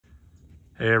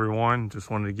Hey everyone, just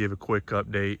wanted to give a quick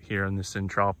update here on the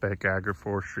syntropic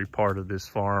agroforestry part of this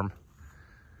farm.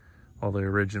 Well, the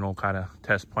original kind of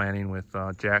test planting with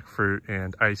jackfruit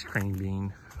and ice cream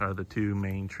bean are the two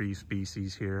main tree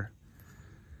species here.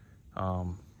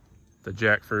 The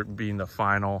jackfruit being the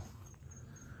final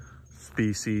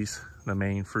species, the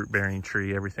main fruit bearing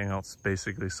tree. Everything else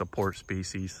basically support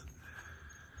species.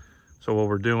 So what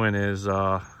we're doing is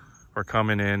we're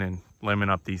coming in and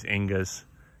limbing up these ingas,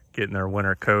 getting their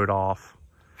winter coat off.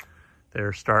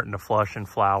 They're starting to flush and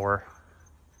flower,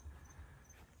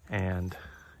 and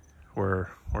we're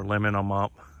limbing them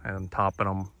up and topping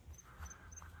them.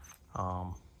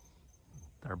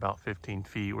 They're about 15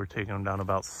 feet. We're taking them down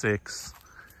about 6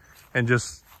 and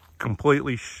just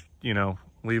completely, leaving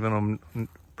them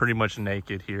pretty much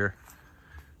naked here.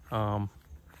 So I'm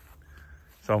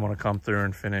gonna come through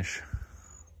and finish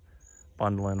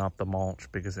bundling up the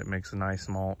mulch because it makes a nice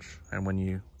mulch. And when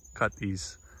you cut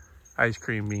these ice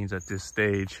cream beans at this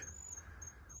stage,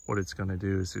 what it's going to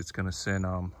do is it's going to send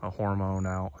a hormone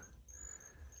out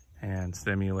and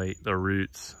stimulate the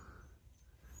roots,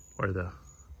 where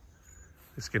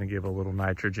it's going to give a little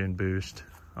nitrogen boost,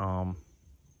 and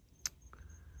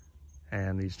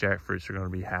these jackfruits are going to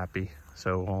be happy.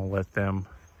 So we'll let them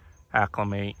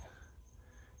acclimate,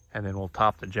 and then we'll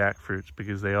top the jackfruits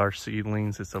because they are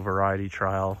seedlings. It's a variety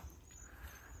trial,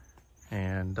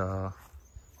 and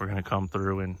we're gonna come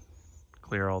through and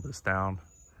clear all this down.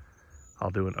 I'll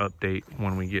do an update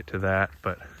when we get to that,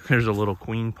 but there's a little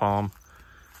queen palm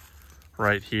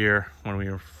right here. When we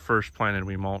were first planted,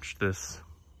 we mulched this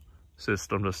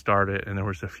system to start it, and there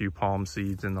was a few palm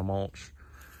seeds in the mulch.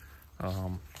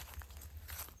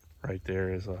 Right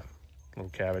there is a little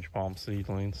cabbage palm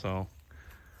seedling, so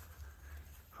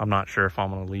I'm not sure if I'm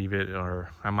gonna leave it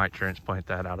or I might transplant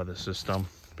that out of the system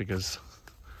because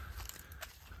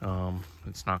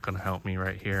it's not going to help me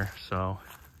right here. So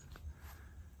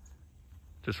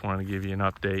just wanted to give you an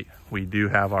update. We do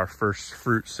have our first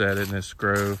fruit set in this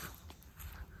grove.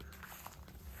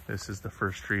 This is the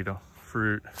first tree to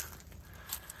fruit,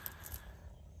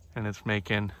 and it's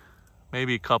making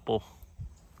maybe a couple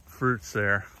fruits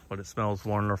there, but it smells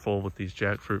wonderful with these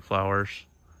jackfruit flowers.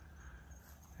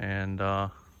 And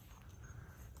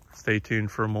stay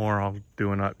tuned for more. I'll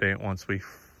do an update once we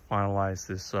finalize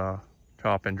this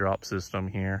chop and drop system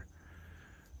here,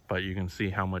 but you can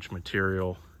see how much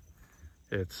material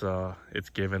it's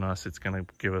given us. It's going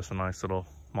to give us a nice little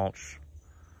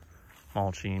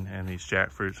mulching, and these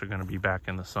jackfruits are going to be back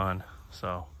in the sun.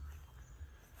 So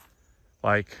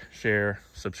like, share,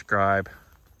 subscribe.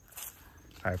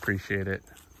 I appreciate it.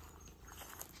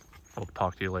 We'll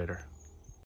talk to you later.